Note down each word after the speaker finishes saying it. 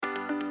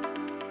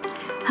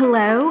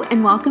Hello,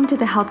 and welcome to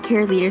the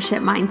Healthcare Leadership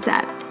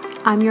Mindset.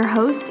 I'm your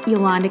host,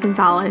 Yolanda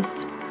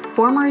Gonzalez,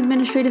 former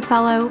administrative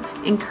fellow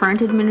and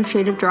current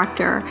administrative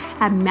director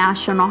at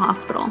Mass General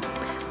Hospital,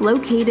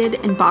 located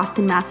in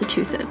Boston,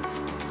 Massachusetts.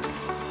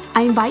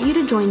 I invite you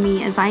to join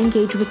me as I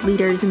engage with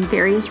leaders in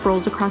various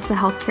roles across the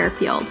healthcare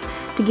field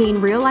to gain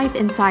real-life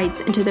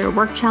insights into their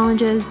work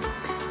challenges,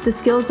 the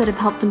skills that have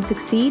helped them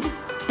succeed,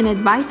 and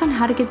advice on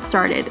how to get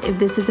started if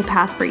this is a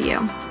path for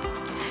you.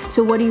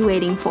 So what are you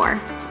waiting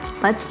for?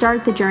 Let's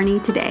start the journey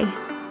today.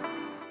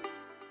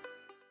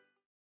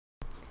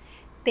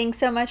 Thanks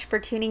so much for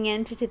tuning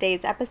in to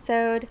today's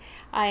episode.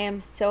 I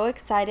am so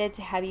excited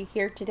to have you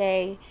here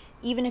today.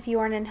 Even if you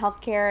aren't in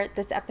healthcare,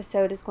 this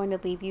episode is going to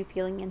leave you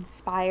feeling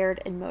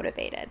inspired and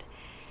motivated.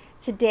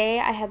 Today,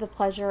 I have the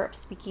pleasure of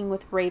speaking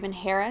with Raven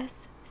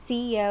Harris,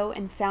 CEO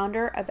and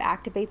founder of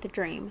Activate the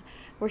Dream,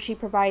 where she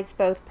provides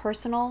both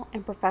personal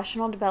and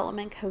professional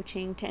development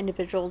coaching to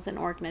individuals and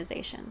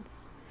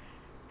organizations.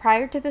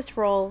 Prior to this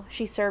role,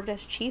 she served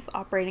as Chief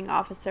Operating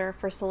Officer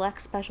for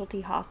Select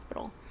Specialty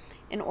Hospital,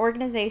 an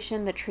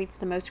organization that treats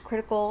the most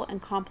critical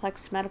and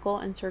complex medical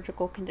and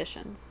surgical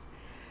conditions.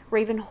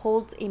 Raven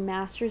holds a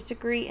master's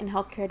degree in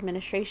healthcare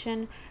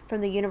administration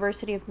from the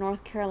University of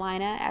North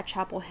Carolina at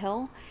Chapel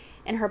Hill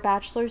and her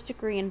bachelor's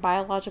degree in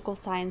biological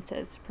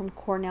sciences from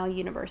Cornell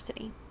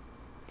University.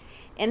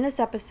 In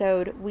this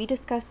episode, we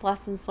discuss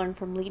lessons learned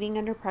from leading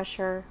under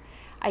pressure,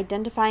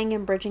 identifying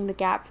and bridging the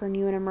gap for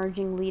new and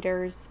emerging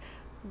leaders,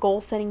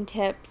 goal-setting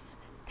tips,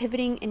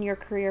 pivoting in your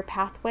career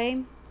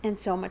pathway, and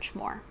so much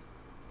more.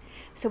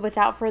 So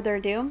without further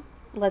ado,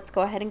 let's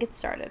go ahead and get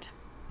started.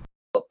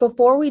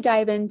 Before we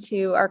dive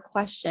into our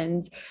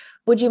questions,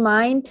 would you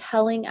mind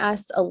telling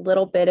us a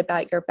little bit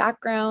about your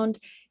background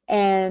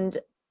and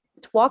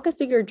to walk us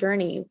through your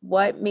journey?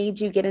 What made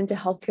you get into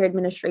healthcare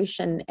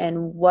administration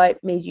and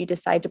what made you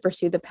decide to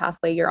pursue the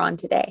pathway you're on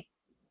today?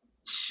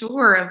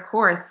 Sure, of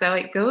course. So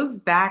it goes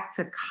back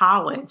to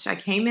college. I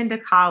came into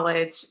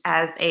college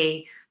as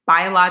a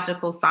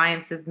biological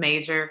sciences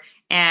major,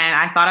 and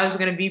I thought I was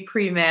going to be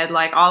pre-med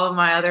like all of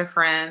my other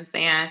friends.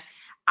 And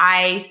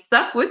I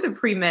stuck with the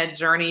pre-med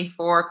journey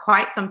for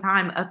quite some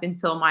time up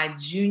until my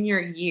junior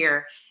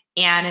year.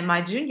 And in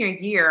my junior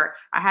year,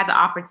 I had the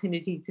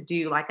opportunity to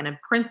do like an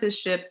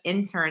apprenticeship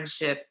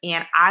internship,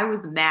 and I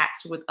was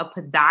matched with a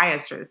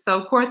podiatrist.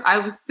 So, of course, I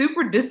was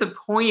super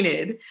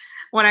disappointed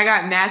when I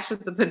got matched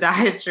with the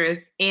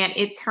podiatrist, and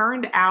it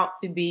turned out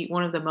to be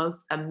one of the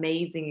most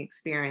amazing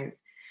experience.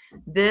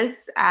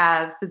 This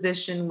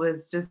physician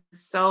was just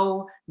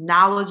so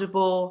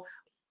knowledgeable,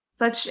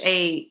 such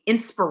a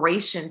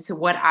inspiration to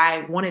what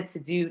I wanted to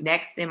do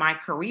next in my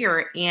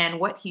career. And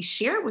what he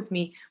shared with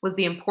me was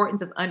the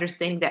importance of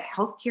understanding that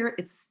healthcare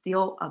is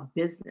still a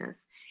business.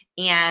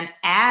 And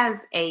as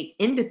a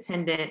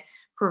independent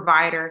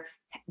provider,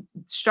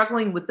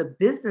 struggling with the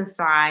business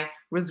side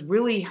was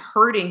really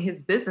hurting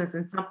his business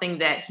and something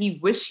that he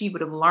wished he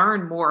would have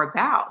learned more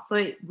about. So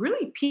it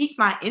really piqued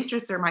my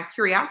interest or my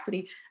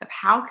curiosity of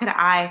how could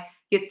I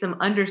get some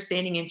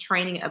understanding and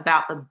training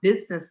about the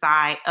business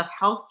side of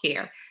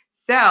healthcare.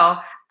 So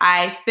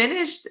I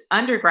finished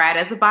undergrad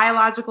as a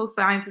biological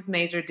sciences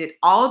major, did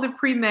all of the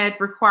pre-med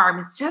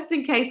requirements just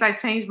in case I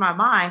changed my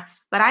mind.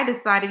 But I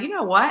decided, you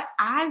know what?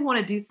 I want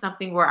to do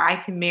something where I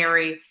can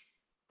marry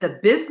the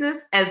business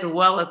as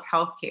well as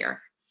healthcare.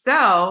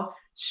 So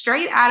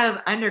straight out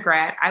of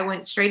undergrad, I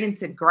went straight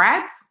into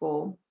grad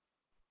school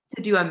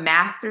to do a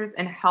master's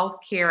in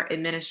healthcare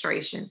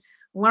administration.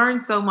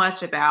 Learned so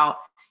much about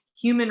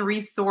human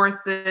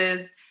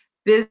resources,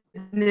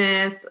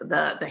 business,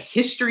 the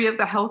history of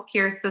the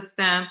healthcare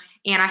system.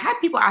 And I had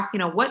people ask,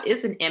 what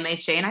is an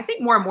MHA? And I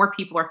think more and more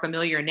people are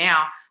familiar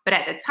now. But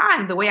at the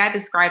time, the way I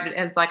described it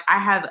as like I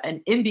have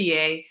an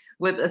MBA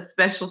with a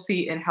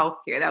specialty in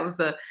healthcare. That was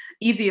the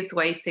easiest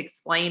way to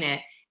explain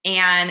it.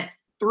 And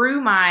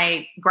through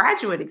my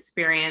graduate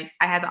experience,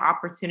 I had the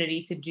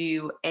opportunity to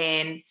do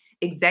an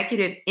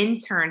executive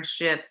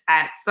internship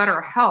at Sutter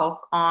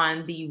Health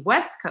on the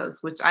West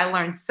Coast, which I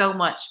learned so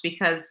much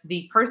because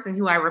the person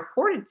who I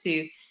reported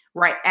to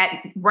right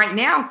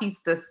now,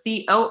 he's the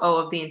COO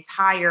of the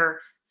entire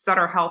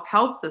Sutter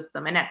health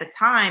system. And at the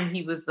time,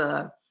 he was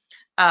the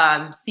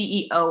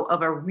CEO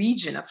of a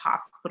region of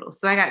hospitals.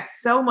 So I got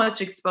so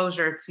much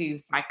exposure to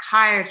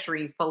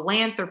psychiatry,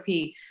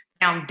 philanthropy,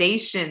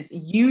 foundations,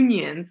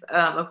 unions,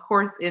 of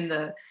course, in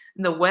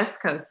the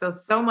West Coast.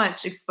 So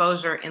much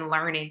exposure and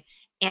learning.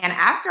 And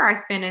after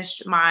I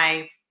finished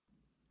my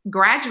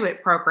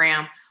graduate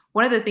program,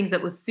 one of the things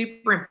that was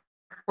super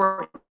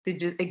important to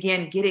just,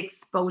 again, get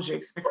exposure.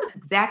 I wasn't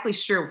exactly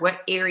sure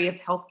what area of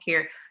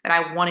healthcare that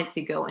I wanted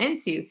to go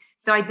into.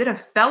 So I did a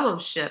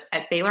fellowship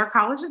at Baylor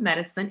College of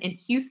Medicine in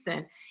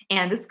Houston.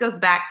 And this goes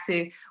back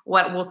to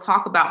what we'll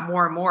talk about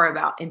more and more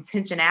about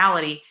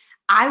intentionality.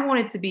 I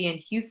wanted to be in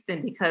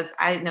Houston because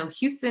I know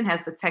Houston has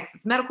the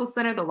Texas Medical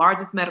Center, the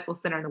largest medical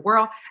center in the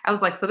world. I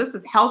was like, so this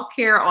is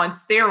healthcare on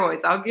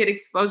steroids. I'll get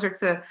exposure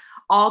to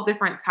all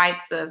different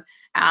types of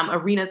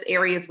arenas,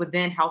 areas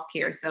within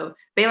healthcare. So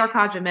Baylor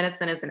College of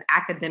Medicine is an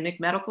academic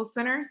medical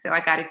center. So I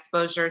got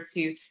exposure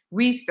to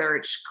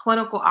research,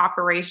 clinical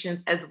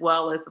operations, as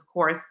well as, of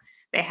course,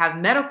 they have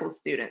medical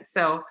students.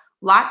 So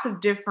lots of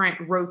different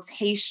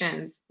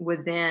rotations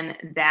within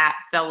that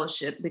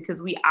fellowship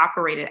because we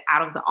operated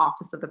out of the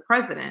office of the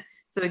president.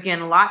 So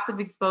again, lots of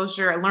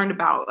exposure. I learned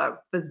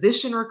about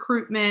physician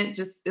recruitment.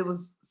 Just it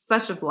was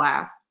such a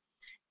blast.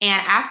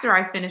 And after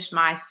I finished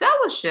my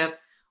fellowship,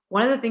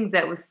 one of the things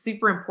that was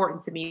super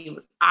important to me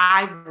was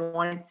I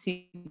wanted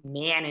to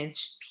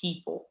manage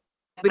people.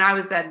 When I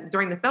was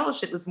during the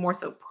fellowship, it was more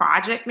so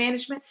project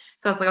management.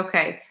 So I was like,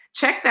 okay,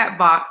 check that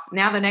box.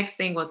 Now the next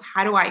thing was,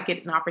 how do I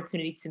get an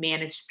opportunity to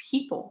manage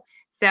people?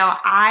 So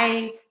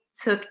I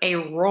took a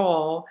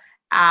role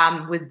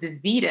with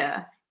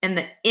DaVita in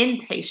the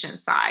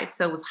inpatient side.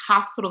 So it was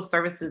hospital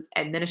services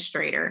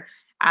administrator.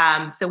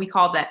 So we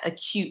called that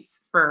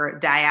acutes for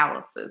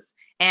dialysis.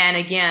 And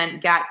again,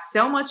 got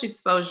so much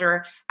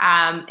exposure.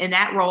 In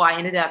that role, I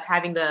ended up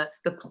having the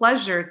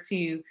pleasure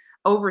to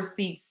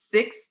oversee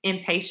 6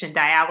 inpatient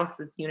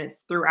dialysis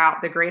units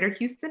throughout the greater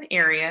Houston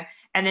area.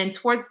 And then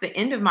towards the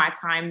end of my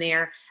time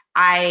there,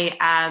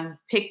 I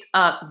picked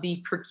up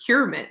the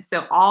procurement.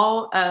 So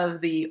all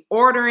of the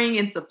ordering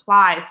and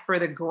supplies for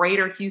the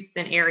greater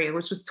Houston area,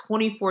 which was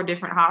 24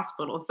 different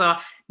hospitals. So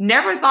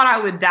never thought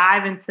I would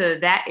dive into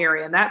that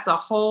area. And that's a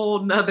whole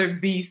nother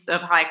beast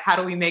of like, how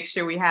do we make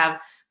sure we have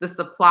the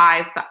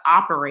supplies to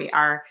operate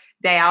our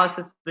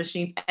dialysis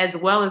machines as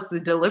well as the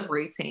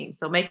delivery team.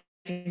 So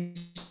making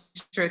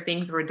sure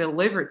things were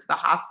delivered to the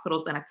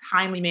hospitals in a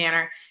timely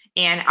manner.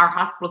 And our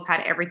hospitals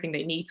had everything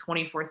they need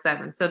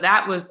 24/7. So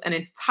that was an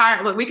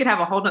entire, look, we could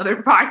have a whole nother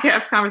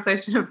podcast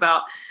conversation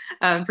about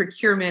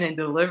procurement and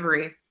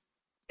delivery.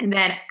 And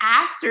then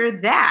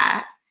after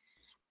that,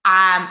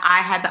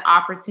 I had the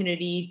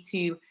opportunity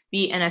to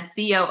be in a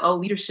COO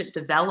leadership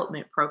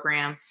development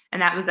program,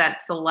 and that was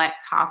at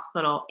Select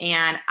Hospital.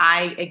 And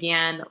I,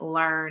 again,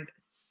 learned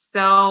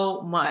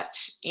so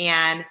much.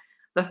 And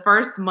the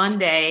first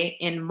Monday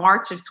in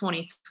March of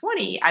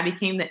 2020, I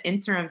became the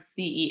interim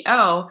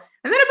CEO.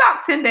 And then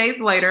about 10 days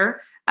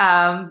later,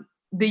 the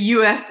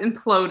US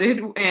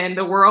imploded and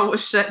the world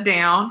was shut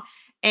down.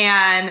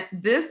 And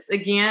this,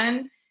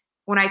 again,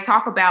 when I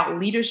talk about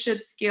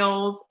leadership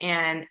skills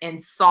and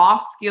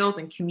soft skills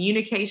and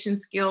communication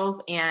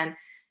skills and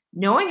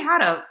knowing how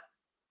to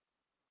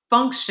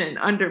function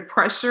under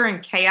pressure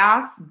and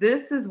chaos,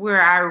 this is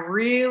where I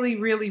really,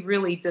 really,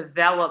 really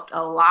developed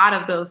a lot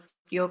of those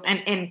skills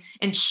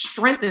and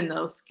strengthened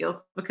those skills,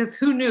 because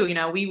who knew,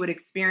 we would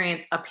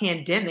experience a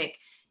pandemic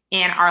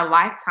in our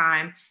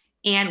lifetime.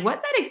 And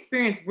what that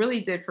experience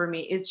really did for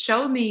me, it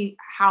showed me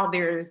how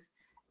there's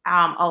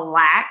a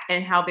lack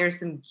and how there's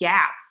some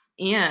gaps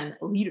in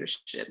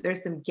leadership.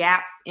 There's some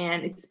gaps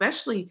in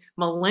especially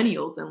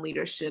millennials in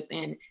leadership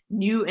and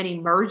new and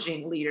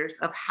emerging leaders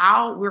of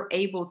how we're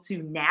able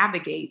to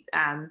navigate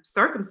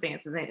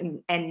circumstances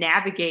and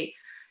navigate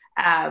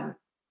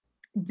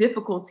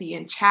difficulty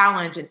and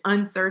challenge and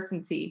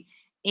uncertainty.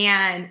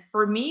 And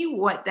for me,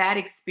 what that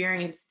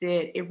experience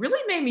did, it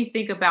really made me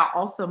think about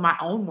also my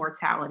own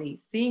mortality,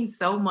 seeing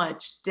so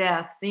much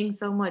death, seeing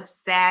so much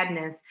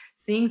sadness,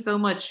 seeing so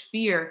much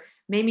fear,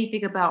 made me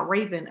think about,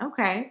 Raven,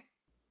 okay,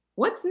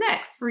 what's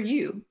next for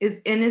you?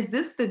 Is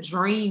this the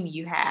dream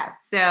you have?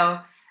 So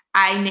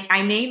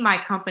I named my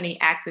company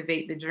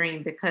Activate the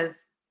Dream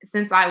because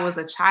since I was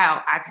a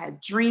child, I've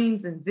had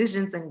dreams and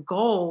visions and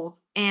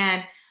goals.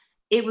 And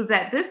it was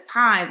at this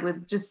time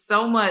with just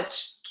so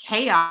much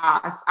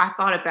chaos, I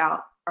thought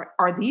about,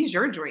 are these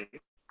your dreams?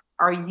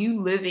 Are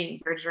you living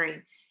your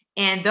dream?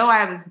 And though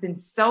I was been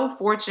so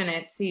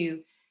fortunate to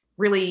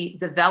really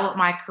develop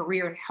my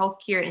career in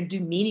healthcare and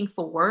do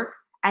meaningful work,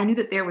 I knew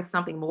that there was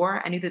something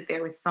more. I knew that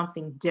there was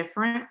something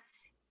different.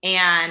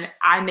 And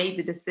I made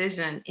the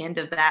decision end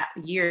of that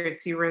year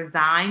to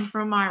resign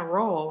from my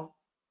role,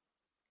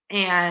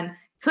 and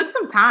took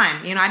some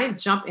time. I didn't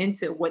jump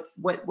into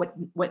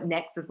what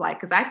next is like,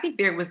 because I think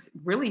there was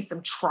really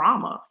some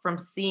trauma from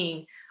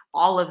seeing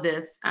all of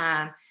this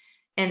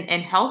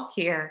in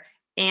healthcare.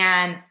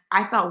 And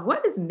I thought,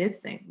 what is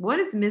missing? What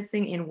is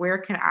missing, and where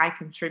can I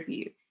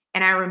contribute?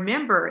 And I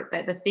remember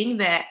that the thing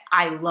that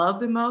I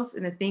loved the most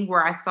and the thing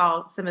where I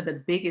saw some of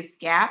the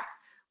biggest gaps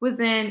was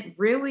in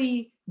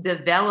really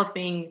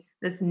developing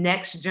this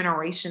next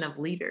generation of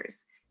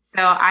leaders.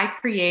 So I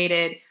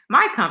created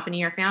my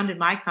company, or founded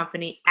my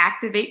company,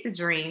 Activate the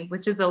Dream,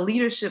 which is a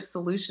leadership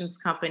solutions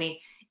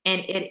company.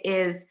 And it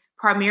is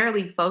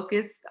primarily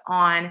focused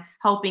on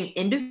helping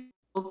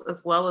individuals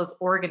as well as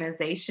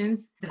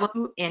organizations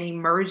develop and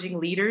emerging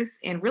leaders,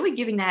 and really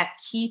giving that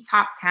key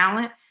top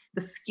talent the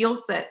skill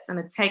sets and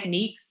the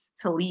techniques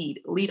to lead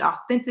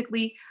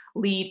authentically,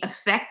 lead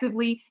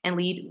effectively, and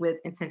lead with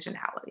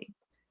intentionality.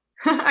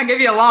 I gave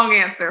you a long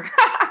answer.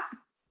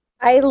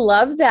 I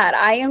love that.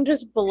 I am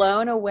just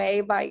blown away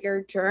by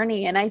your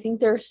journey. And I think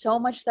there's so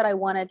much that I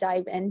want to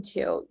dive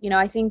into.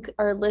 I think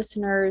our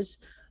listeners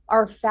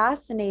are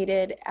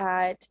fascinated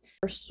at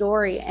your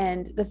story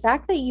and the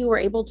fact that you were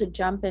able to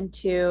jump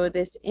into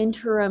this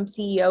interim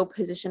CEO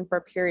position for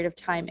a period of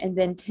time and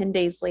then 10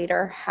 days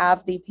later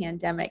have the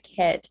pandemic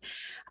hit.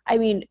 I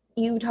mean,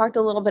 you talked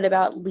a little bit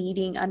about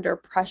leading under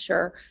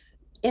pressure.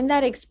 In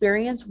that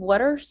experience,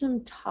 what are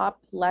some top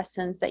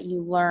lessons that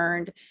you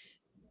learned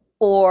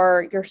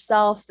for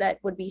yourself that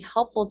would be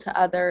helpful to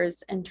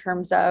others in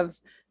terms of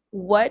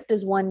what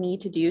does one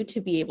need to do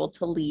to be able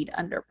to lead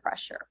under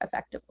pressure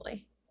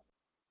effectively?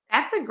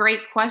 That's a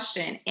great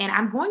question. And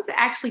I'm going to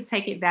actually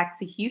take it back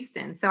to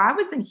Houston. So I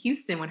was in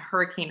Houston when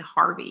Hurricane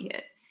Harvey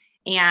hit.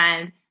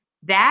 And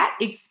that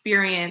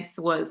experience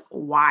was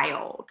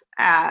wild.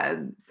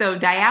 So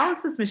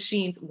dialysis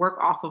machines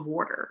work off of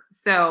water.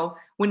 So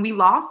when we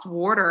lost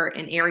water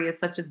in areas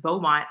such as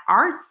Beaumont,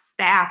 our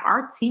staff,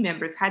 our team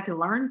members had to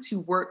learn to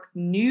work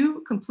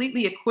new,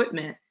 completely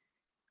equipment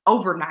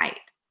overnight.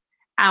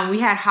 We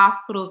had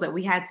hospitals that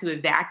we had to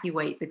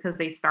evacuate because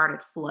they started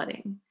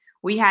flooding.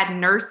 We had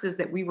nurses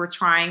that we were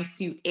trying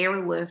to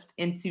airlift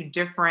into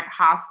different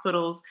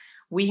hospitals.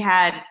 We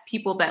had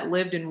people that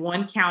lived in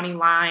one county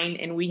line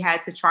and we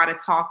had to try to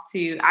talk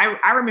to.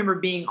 I remember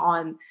being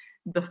on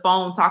the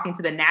phone talking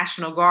to the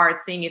National Guard,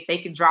 seeing if they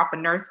could drop a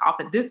nurse off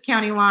at this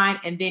county line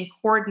and then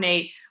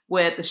coordinate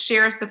with the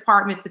sheriff's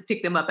department to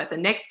pick them up at the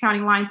next county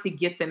line to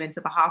get them into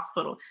the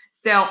hospital.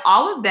 So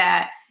all of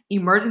that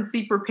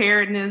emergency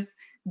preparedness,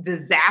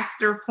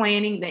 disaster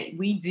planning that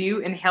we do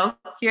in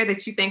healthcare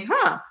that you think,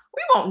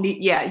 we won't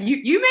need, yeah,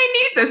 you may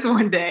need this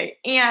one day.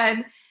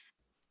 And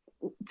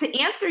to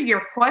answer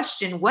your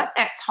question, what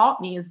that taught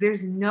me is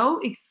there's no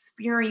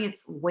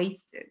experience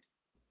wasted.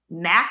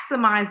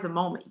 Maximize the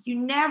moment. You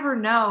never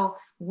know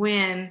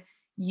when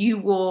you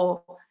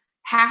will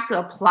have to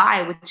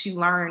apply what you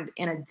learned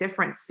in a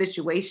different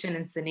situation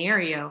and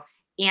scenario.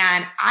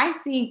 And I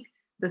think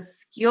the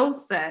skill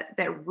set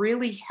that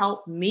really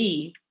helped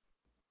me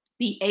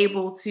be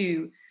able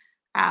to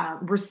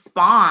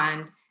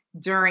respond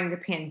during the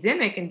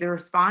pandemic and to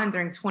respond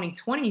during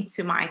 2020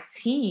 to my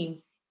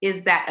team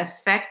is that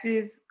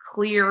effective,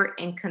 clear,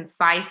 and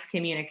concise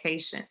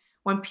communication.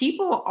 When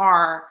people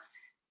are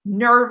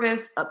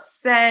nervous,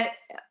 upset,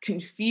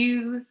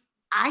 confused,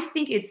 I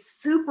think it's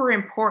super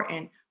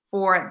important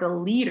for the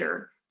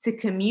leader to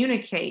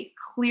communicate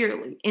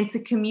clearly and to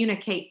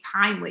communicate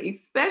timely,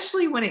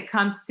 especially when it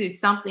comes to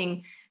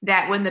something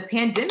that when the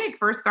pandemic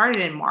first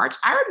started in March,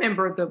 I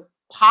remember the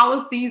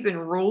policies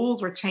and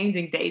rules were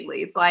changing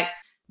daily. It's like,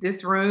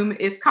 this room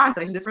is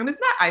contact. This room is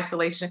not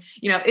isolation.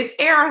 It's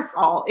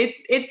aerosol.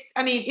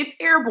 It's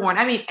airborne.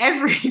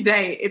 Every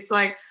day it's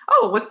like,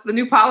 oh, what's the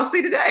new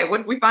policy today? What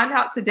did we find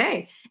out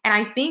today? And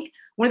I think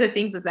one of the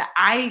things is that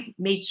I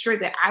made sure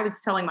that I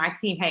was telling my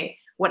team, hey,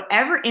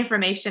 whatever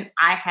information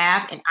I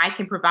have and I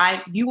can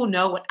provide, you will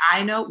know what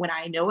I know when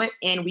I know it,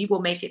 and we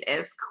will make it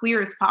as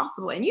clear as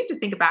possible. And you have to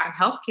think about in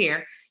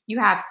healthcare, you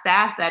have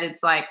staff that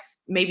it's like,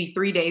 maybe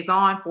 3 days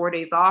on, 4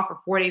 days off, or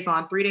 4 days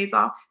on, 3 days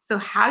off. So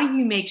how do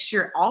you make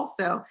sure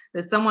also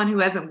that someone who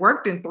hasn't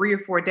worked in 3 or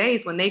 4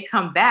 days, when they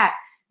come back,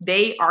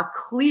 they are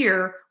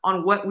clear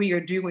on what we are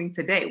doing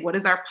today? What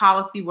is our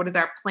policy? What is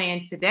our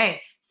plan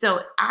today?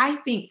 So I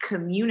think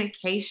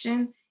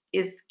communication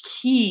is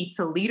key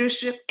to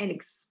leadership, and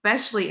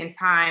especially in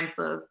times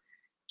of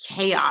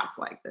chaos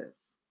like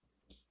this.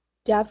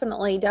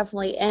 Definitely,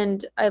 definitely.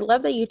 And I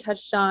love that you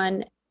touched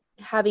on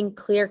having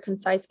clear,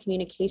 concise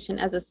communication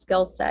as a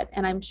skill set.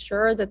 And I'm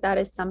sure that that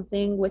is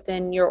something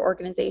within your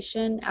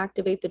organization,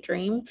 Activate the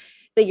Dream,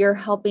 that you're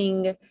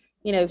helping,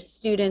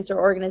 students or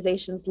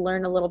organizations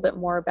learn a little bit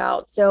more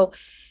about. So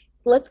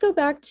let's go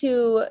back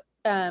to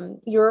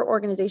your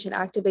organization,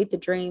 Activate the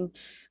Dream.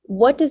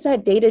 What does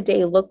that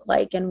day-to-day look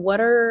like? And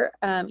what are,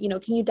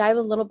 can you dive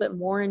a little bit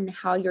more in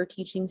how you're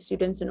teaching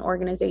students and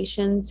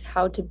organizations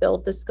how to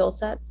build the skill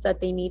sets that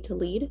they need to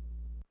lead?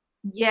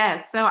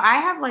 Yes. So I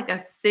have like a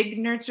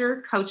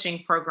signature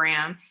coaching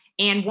program,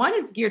 and one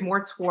is geared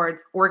more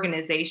towards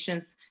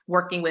organizations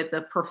working with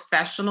the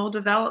professional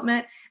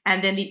development.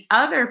 And then the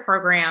other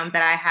program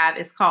that I have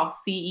is called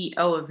CEO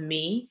of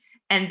Me,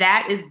 and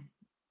that is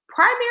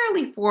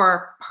primarily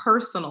for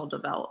personal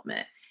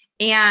development.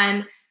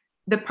 And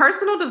the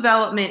personal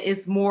development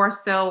is more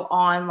so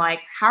on like,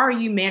 how are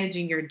you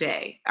managing your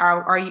day?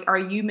 Are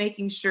you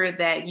making sure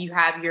that you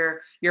have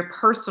your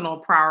personal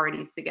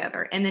priorities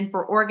together? And then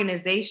for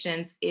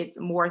organizations, it's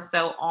more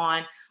so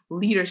on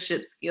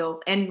leadership skills.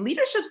 And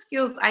leadership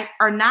skills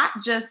are not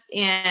just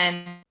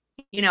in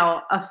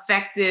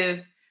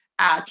effective.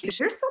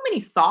 There's so many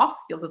soft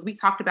skills, as we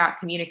talked about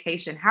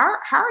communication. How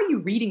are you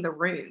reading the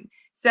room?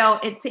 So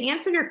to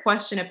answer your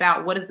question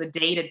about what does a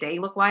day to day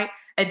look like,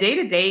 a day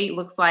to day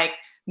looks like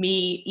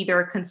me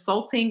either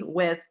consulting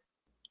with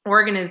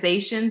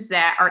organizations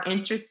that are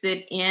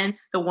interested in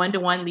the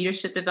one-to-one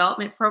leadership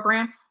development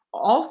program. I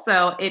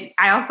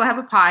also have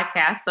a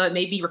podcast, so it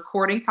may be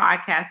recording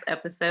podcast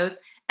episodes.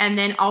 And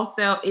then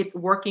also it's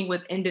working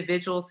with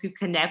individuals who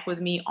connect with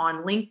me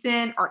on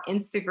LinkedIn or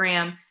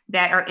Instagram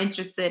that are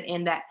interested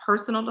in that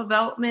personal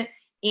development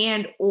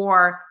and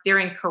or they're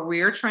in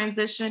career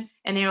transition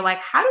and they're like,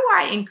 how do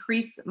I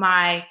increase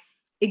my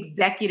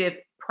executive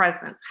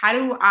presence? How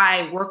do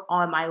I work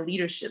on my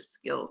leadership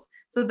skills?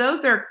 So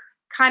those are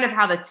kind of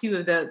how the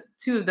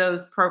two of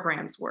those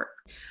programs work.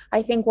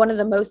 I think one of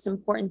the most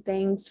important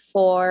things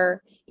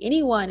for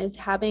anyone is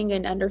having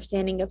an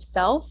understanding of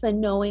self and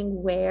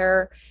knowing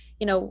where,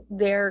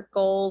 their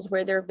goals,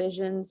 where their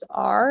visions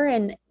are,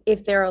 and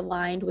if they're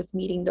aligned with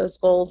meeting those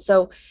goals.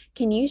 So,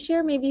 can you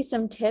share maybe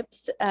some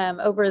tips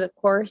over the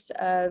course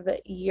of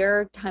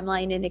your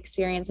timeline and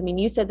experience? I mean,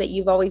 you said that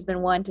you've always been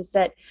one to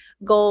set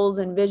goals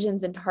and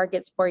visions and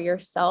targets for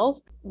yourself.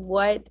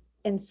 What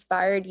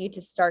inspired you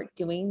to start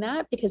doing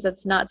that? Because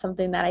that's not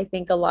something that I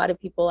think a lot of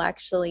people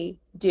actually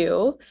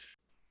do.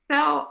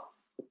 So,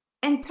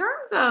 in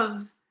terms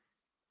of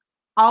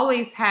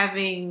always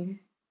having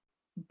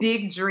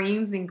big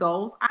dreams and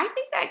goals, I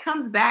think that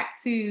comes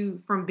back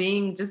to from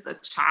being just a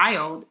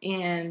child.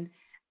 And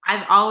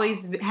I've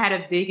always had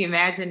a big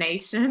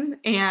imagination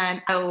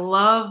and I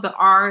love the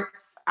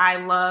arts. I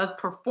love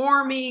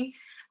performing.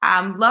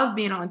 I love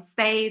being on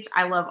stage.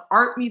 I love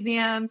art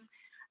museums.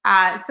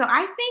 So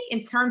I think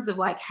in terms of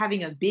like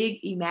having a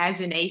big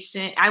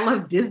imagination, I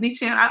love Disney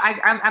Channel.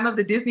 I'm of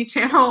the Disney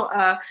Channel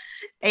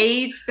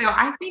age. So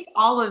I think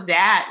all of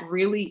that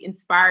really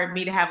inspired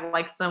me to have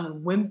like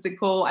some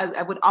whimsical.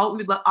 I would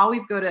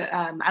always go to.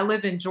 I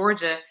live in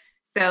Georgia,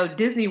 so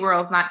Disney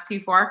World's not too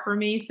far from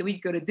me. So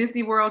we'd go to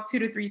Disney World 2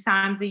 to 3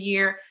 times a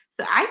year.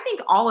 So I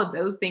think all of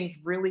those things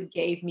really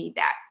gave me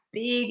that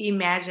big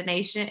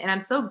imagination, and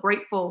I'm so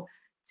grateful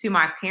to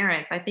my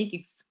parents. I think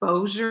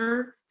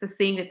exposure to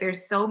seeing that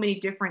there's so many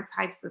different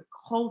types of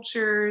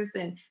cultures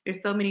and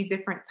there's so many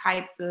different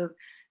types of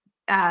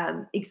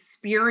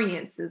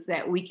experiences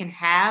that we can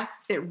have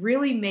that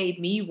really made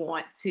me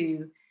want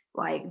to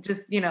like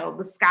just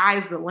the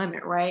sky's the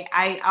limit, right?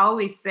 I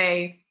always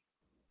say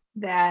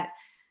that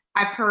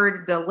I've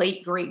heard the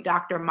late great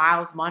Dr.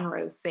 Miles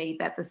Monroe say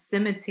that the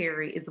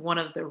cemetery is one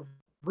of the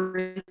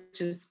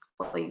richest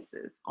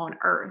places on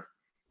earth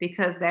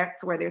because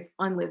that's where there's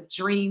unlived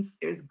dreams,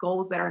 there's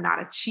goals that are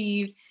not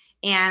achieved.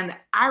 And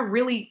I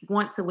really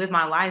want to live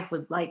my life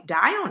with like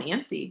die on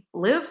empty,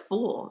 live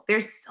full.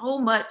 There's so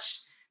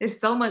much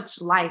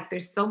life,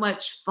 there's so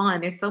much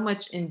fun, there's so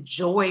much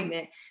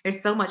enjoyment,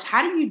 there's so much.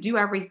 How do you do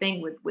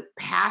everything with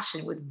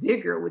passion, with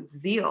vigor, with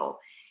zeal?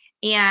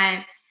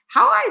 And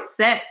how I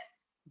set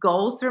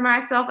goals for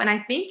myself. And I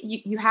think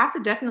you have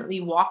to definitely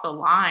walk a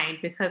line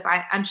because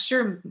I'm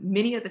sure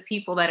many of the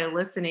people that are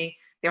listening,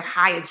 they're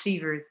high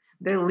achievers,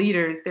 they're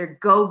leaders, they're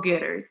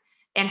go-getters.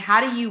 And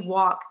how do you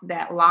walk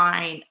that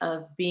line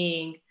of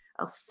being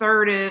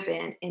assertive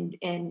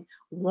and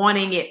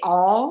wanting it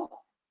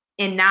all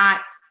and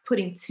not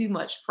putting too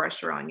much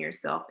pressure on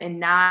yourself and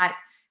not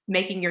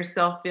making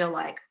yourself feel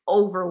like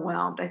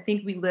overwhelmed? I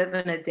think we live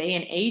in a day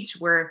and age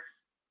where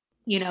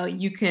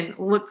you can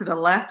look to the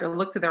left or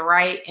look to the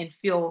right and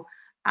feel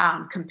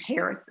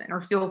comparison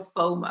or feel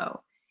FOMO.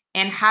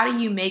 And how do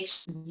you make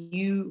sure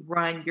you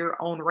run your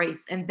own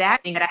race? And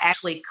that's thing that I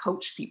actually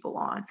coach people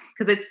on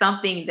because it's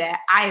something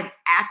that I have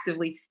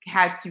actively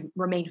had to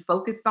remain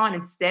focused on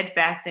and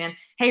steadfast in.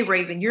 Hey,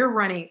 Raven, you're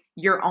running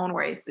your own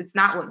race. It's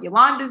not what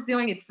Yolanda's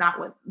doing. It's not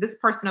what this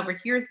person over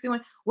here is doing.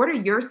 What are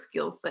your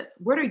skill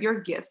sets? What are your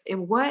gifts?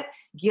 And what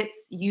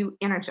gets you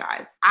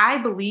energized? I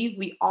believe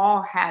we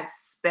all have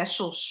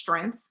special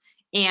strengths.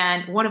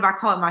 And one of I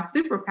call it my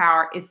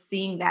superpower is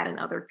seeing that in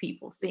other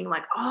people, seeing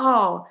like,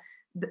 oh,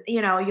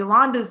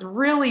 Yolanda's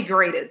really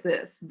great at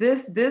this.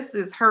 This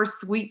is her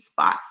sweet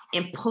spot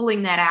and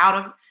pulling that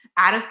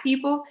out of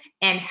people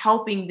and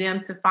helping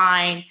them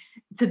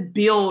to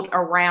build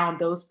around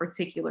those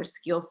particular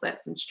skill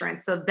sets and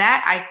strengths. So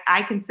that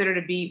I consider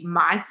to be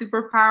my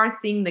superpower,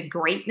 seeing the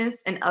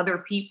greatness in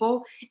other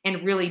people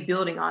and really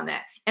building on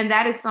that. And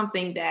that is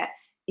something that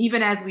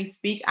even as we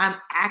speak, I'm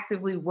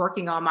actively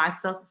working on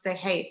myself to say,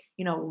 hey,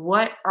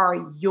 what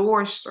are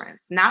your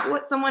strengths? Not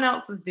what someone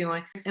else is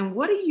doing. And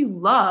what do you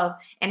love?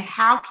 And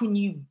how can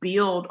you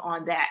build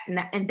on that?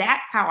 And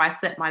that's how I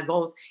set my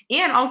goals.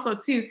 And also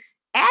to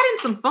add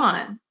in some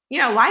fun.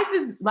 Life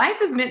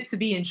is meant to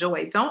be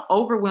enjoyed. Don't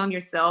overwhelm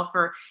yourself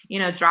or,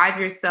 drive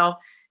yourself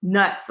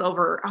nuts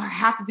over, oh, I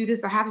have to do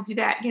this, I have to do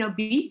that.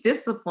 Be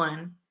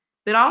disciplined,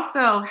 but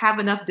also have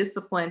enough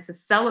discipline to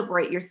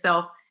celebrate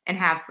yourself and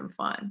have some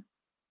fun.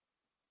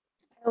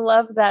 I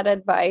love that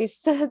advice.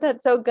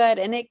 That's so good.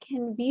 And it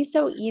can be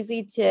so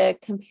easy to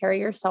compare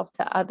yourself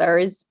to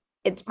others.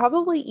 It's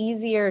probably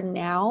easier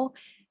now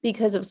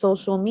because of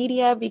social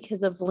media,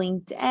 because of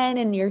LinkedIn,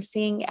 and you're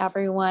seeing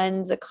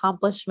everyone's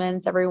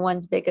accomplishments,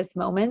 everyone's biggest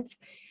moments.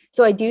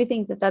 So I do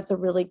think that that's a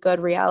really good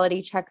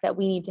reality check that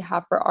we need to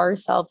have for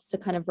ourselves to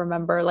kind of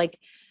remember like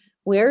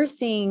we're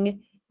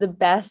seeing the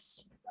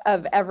best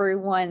of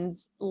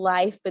everyone's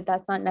life, but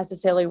that's not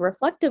necessarily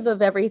reflective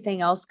of everything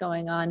else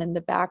going on in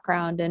the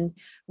background, and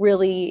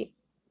really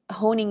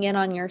honing in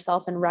on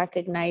yourself and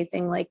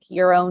recognizing like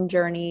your own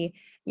journey,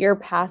 your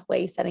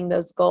pathway, setting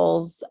those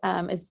goals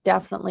is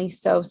definitely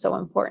so, so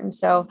important.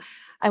 So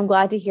I'm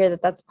glad to hear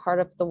that that's part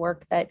of the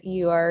work that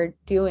you are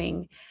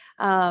doing.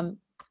 Um,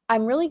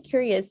 I'm really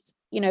curious,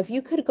 if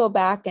you could go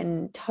back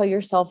and tell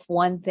yourself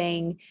one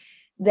thing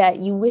that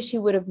you wish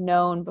you would have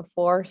known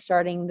before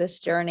starting this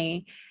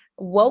journey,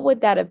 what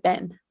would that have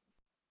been?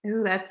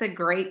 Ooh, that's a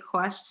great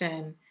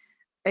question.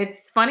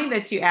 It's funny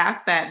that you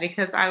asked that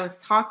because I was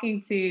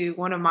talking to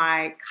one of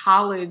my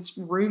college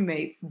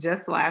roommates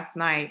just last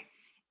night,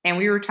 and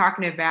we were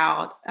talking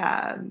about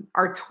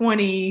our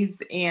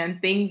 20s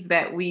and things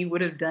that we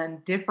would have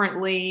done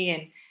differently,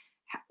 and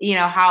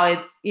how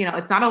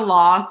it's not a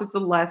loss, it's a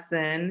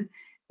lesson,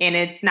 and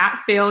it's not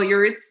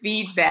failure, it's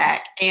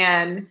feedback.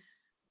 And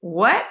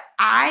what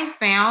I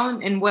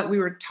found and what we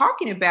were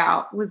talking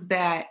about was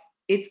that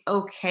it's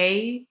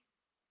okay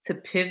to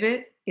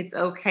pivot, it's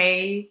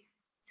okay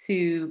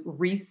to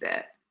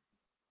reset.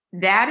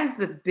 That is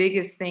the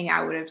biggest thing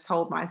I would have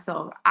told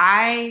myself.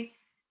 I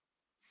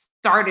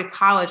started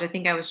college, I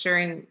think I was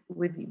sharing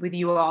with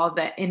you all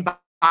that in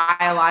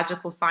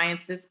biological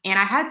sciences, and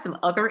I had some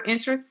other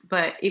interests,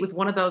 but it was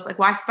one of those like,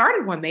 well, I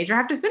started one major, I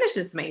have to finish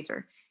this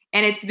major.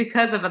 And it's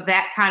because of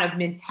that kind of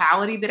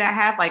mentality that I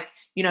have. Like,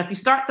 if you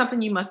start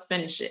something, you must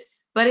finish it.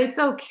 But it's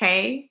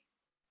okay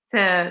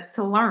to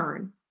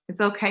learn. It's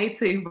okay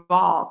to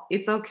evolve.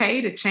 It's okay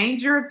to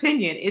change your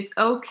opinion. It's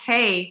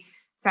okay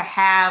to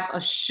have a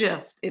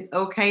shift. It's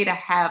okay to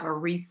have a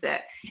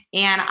reset.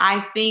 And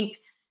I think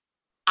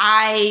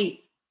I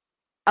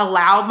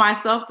allowed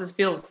myself to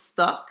feel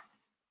stuck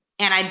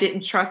and I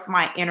didn't trust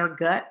my inner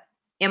gut.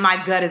 And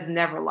my gut has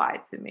never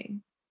lied to me.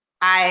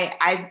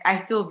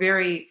 I feel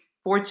very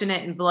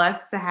fortunate and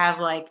blessed to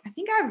have I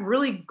think I have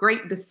really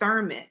great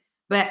discernment,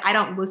 but I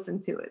don't listen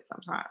to it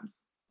sometimes.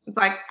 It's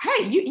like,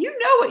 hey, you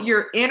know what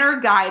your inner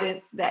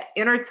guidance, that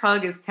inner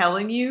tug is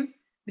telling you,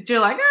 but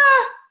you're like,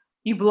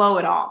 you blow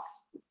it off.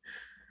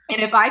 And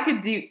if I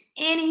could do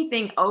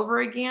anything over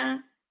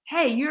again,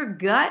 hey, your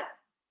gut,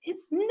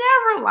 it's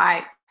never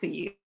lied to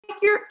you.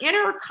 Like your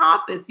inner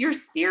compass, your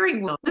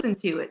steering wheel, listen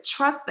to it.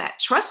 Trust that.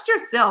 Trust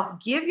yourself.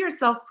 Give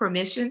yourself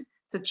permission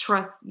to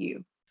trust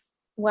you.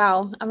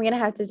 Wow, I'm gonna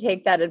have to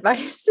take that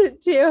advice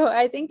too.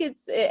 I think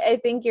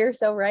you're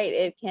so right.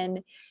 It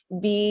can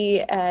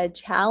be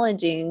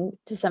challenging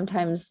to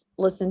sometimes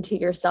listen to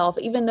yourself,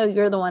 even though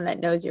you're the one that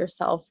knows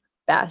yourself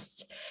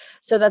best.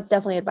 So that's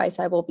definitely advice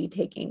I will be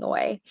taking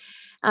away.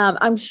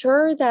 I'm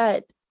sure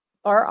that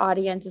our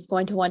audience is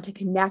going to want to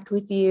connect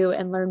with you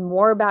and learn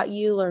more about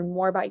you, learn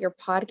more about your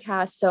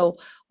podcast. So,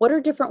 what are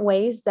different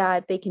ways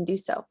that they can do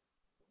so?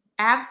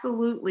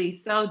 Absolutely.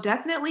 So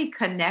definitely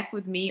connect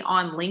with me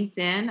on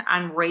LinkedIn.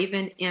 I'm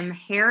Raven M.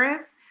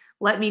 Harris.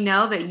 Let me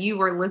know that you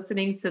were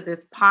listening to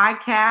this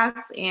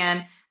podcast,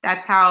 and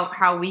that's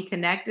how we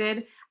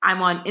connected.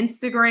 I'm on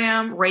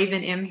Instagram,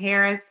 Raven M.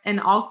 Harris, and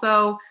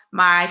also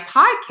my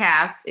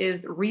podcast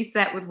is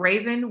Reset with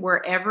Raven,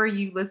 wherever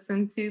you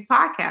listen to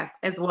podcasts,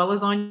 as well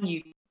as on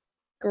YouTube.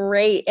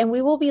 Great. And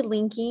we will be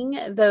linking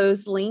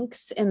those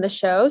links in the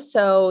show.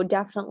 So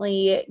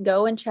definitely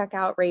go and check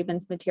out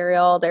Raven's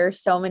material. There's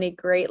so many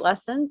great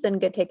lessons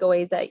and good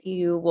takeaways that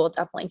you will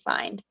definitely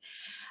find.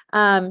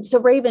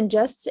 So Raven,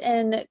 just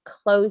in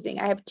closing,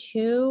 I have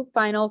two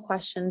final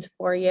questions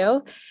for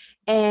you.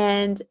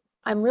 And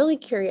I'm really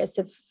curious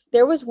if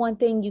there was one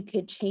thing you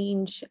could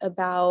change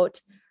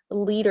about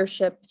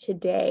leadership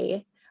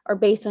today, or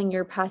based on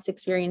your past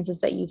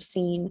experiences that you've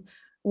seen,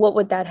 what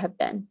would that have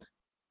been?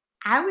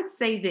 I would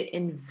say the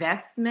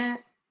investment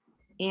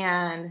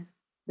in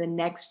the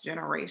next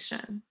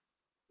generation.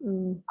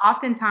 Mm.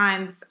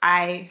 Oftentimes,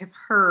 I have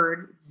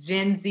heard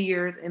Gen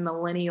Zers and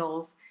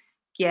millennials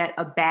get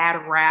a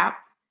bad rap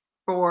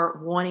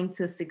for wanting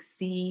to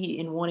succeed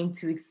and wanting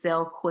to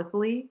excel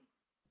quickly.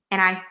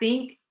 And I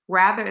think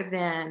rather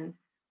than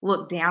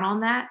look down on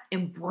that,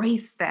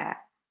 embrace that.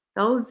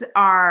 Those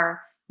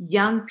are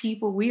young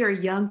people. We are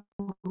young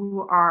people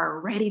who are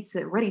ready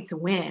to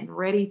win,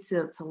 ready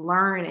to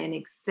learn and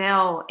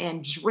excel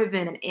and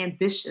driven and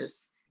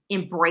ambitious.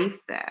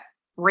 Embrace that.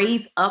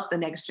 Raise up the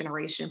next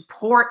generation.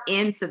 Pour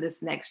into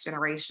this next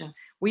generation.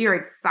 We are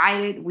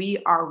excited. We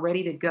are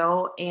ready to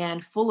go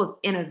and full of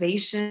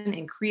innovation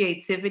and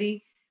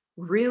creativity.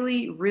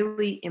 Really,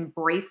 really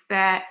embrace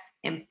that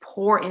and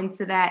pour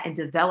into that and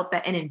develop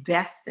that and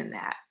invest in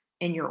that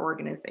in your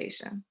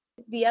organization.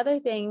 The other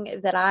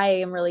thing that I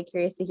am really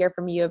curious to hear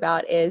from you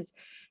about is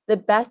the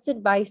best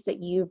advice that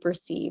you've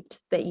received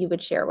that you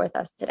would share with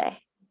us today.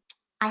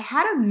 I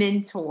had a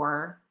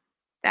mentor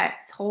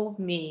that told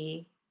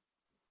me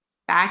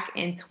back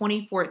in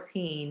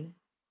 2014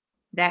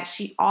 that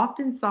she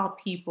often saw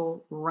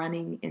people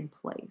running in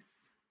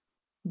place,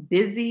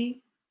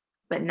 busy,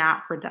 but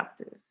not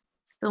productive.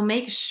 So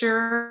make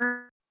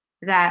sure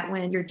that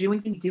when you're doing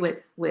something, you do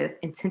it with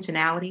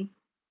intentionality,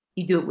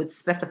 you do it with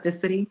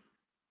specificity,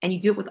 and you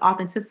do it with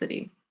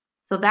authenticity.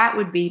 So that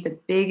would be the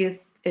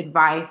biggest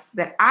advice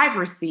that I've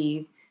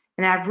received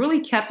and that I've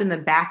really kept in the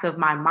back of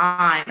my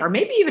mind, or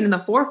maybe even in the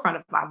forefront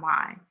of my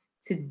mind,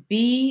 to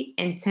be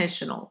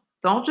intentional.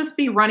 Don't just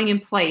be running in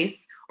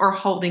place or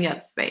holding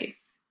up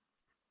space.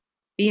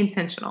 Be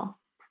intentional.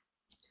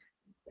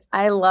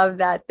 I love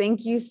that.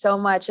 Thank you so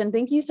much. And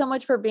thank you so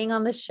much for being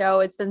on the show.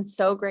 It's been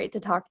so great to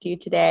talk to you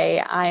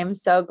today. I'm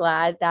so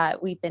glad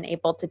that we've been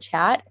able to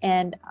chat,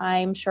 and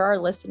I'm sure our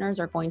listeners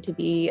are going to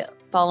be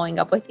following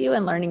up with you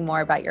and learning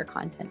more about your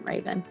content,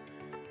 Raven.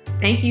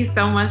 Thank you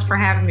so much for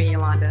having me,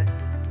 Yolanda.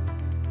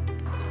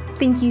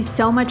 Thank you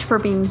so much for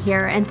being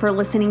here and for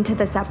listening to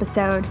this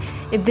episode.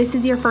 If this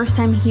is your first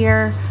time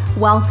here,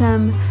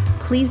 welcome.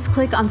 Please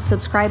click on the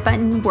subscribe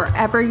button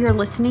wherever you're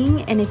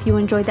listening. And if you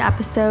enjoyed the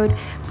episode,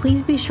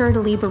 please be sure to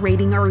leave a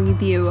rating or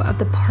review of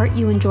the part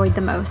you enjoyed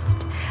the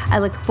most. I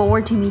look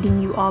forward to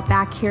meeting you all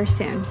back here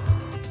soon.